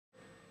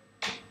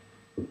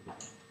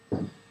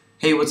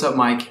Hey, what's up,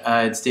 Mike?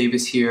 It's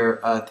Davis here.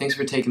 Thanks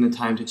for taking the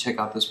time to check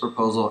out this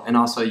proposal, and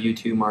also you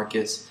too,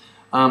 Marcus.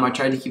 I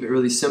tried to keep it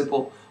really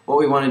simple. What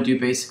we want to do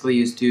basically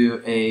is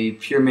do a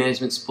pure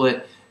management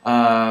split,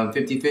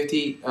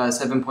 50-50,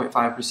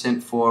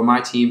 7.5% for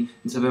my team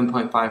and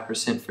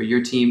 7.5% for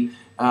your team.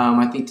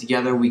 I think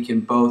together we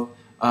can both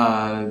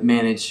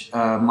manage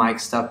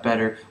Mike's stuff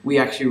better. We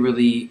actually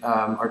really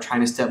are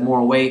trying to step more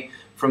away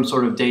from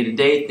sort of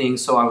day-to-day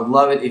things, so I would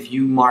love it if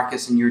you,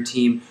 Marcus, and your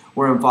team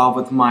were involved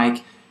with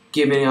Mike,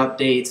 giving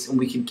updates, and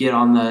we could get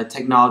on the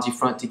technology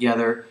front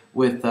together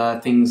with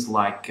things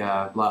like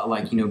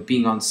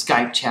being on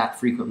Skype chat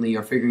frequently,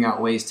 or figuring out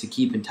ways to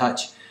keep in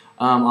touch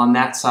on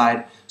that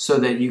side, so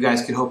that you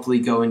guys could hopefully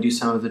go and do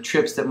some of the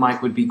trips that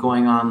Mike would be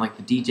going on, like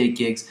the DJ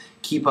gigs,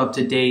 keep up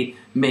to date,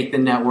 make the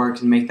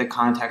networks and make the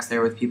contacts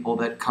there with people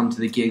that come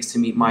to the gigs to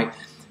meet Mike,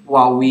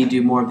 while we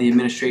do more of the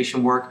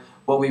administration work.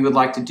 What we would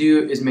like to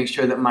do is make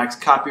sure that Mike's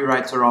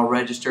copyrights are all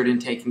registered and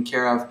taken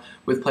care of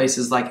with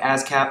places like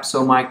ASCAP.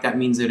 So Mike, that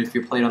means that if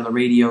you're played on the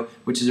radio,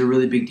 which is a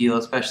really big deal,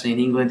 especially in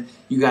England,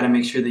 you got to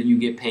make sure that you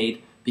get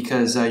paid,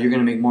 because you're going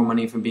to make more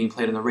money from being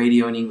played on the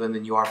radio in England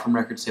than you are from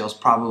record sales,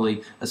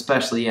 probably,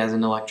 especially as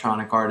an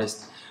electronic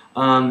artist.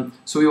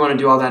 So we want to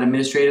do all that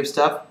administrative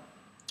stuff,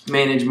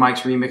 manage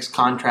Mike's remix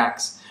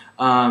contracts.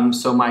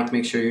 So Mike,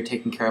 make sure you're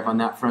taken care of on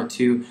that front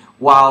too,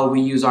 while we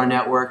use our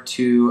network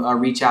to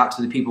reach out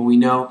to the people we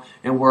know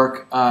and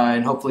work,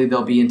 and hopefully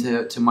they'll be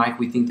into Mike.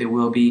 We think they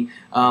will be.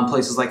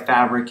 Places like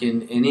Fabric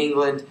in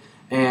England,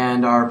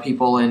 and our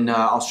people in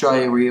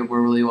Australia.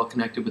 We're really well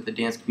connected with the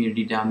dance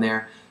community down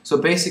there. So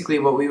basically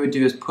what we would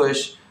do is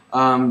push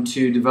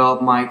to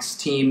develop Mike's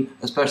team,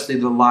 especially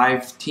the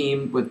live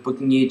team with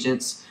booking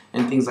agents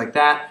and things like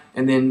that,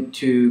 and then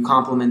to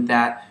complement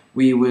that,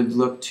 we would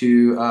look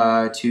to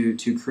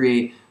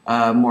create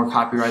more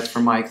copyrights for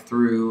Mike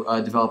through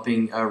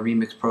developing a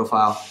remix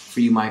profile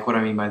for you, Mike. What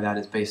I mean by that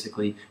is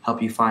basically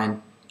help you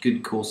find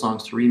good, cool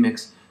songs to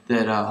remix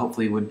that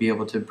hopefully would be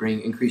able to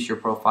increase your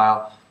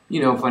profile,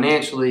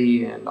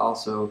 financially, and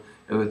also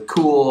with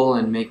cool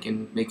and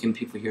making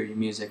people hear your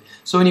music.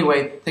 So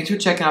anyway, thanks for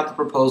checking out the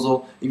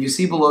proposal. If you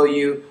see below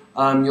you,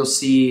 you'll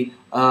see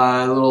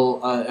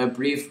a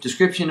brief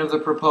description of the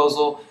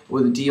proposal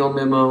with a deal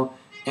memo,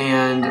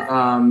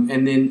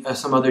 and then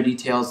some other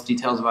details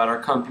about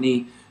our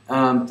company,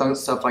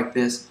 stuff like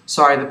this.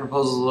 Sorry, the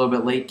proposal's a little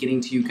bit late getting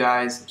to you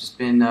guys. I've just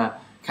been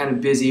kind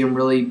of busy. I'm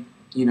really,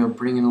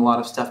 bringing a lot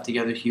of stuff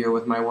together here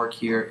with my work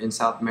here in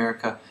South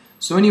America.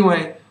 So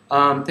anyway,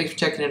 thanks for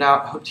checking it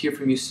out. I hope to hear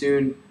from you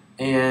soon,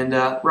 and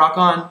rock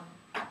on.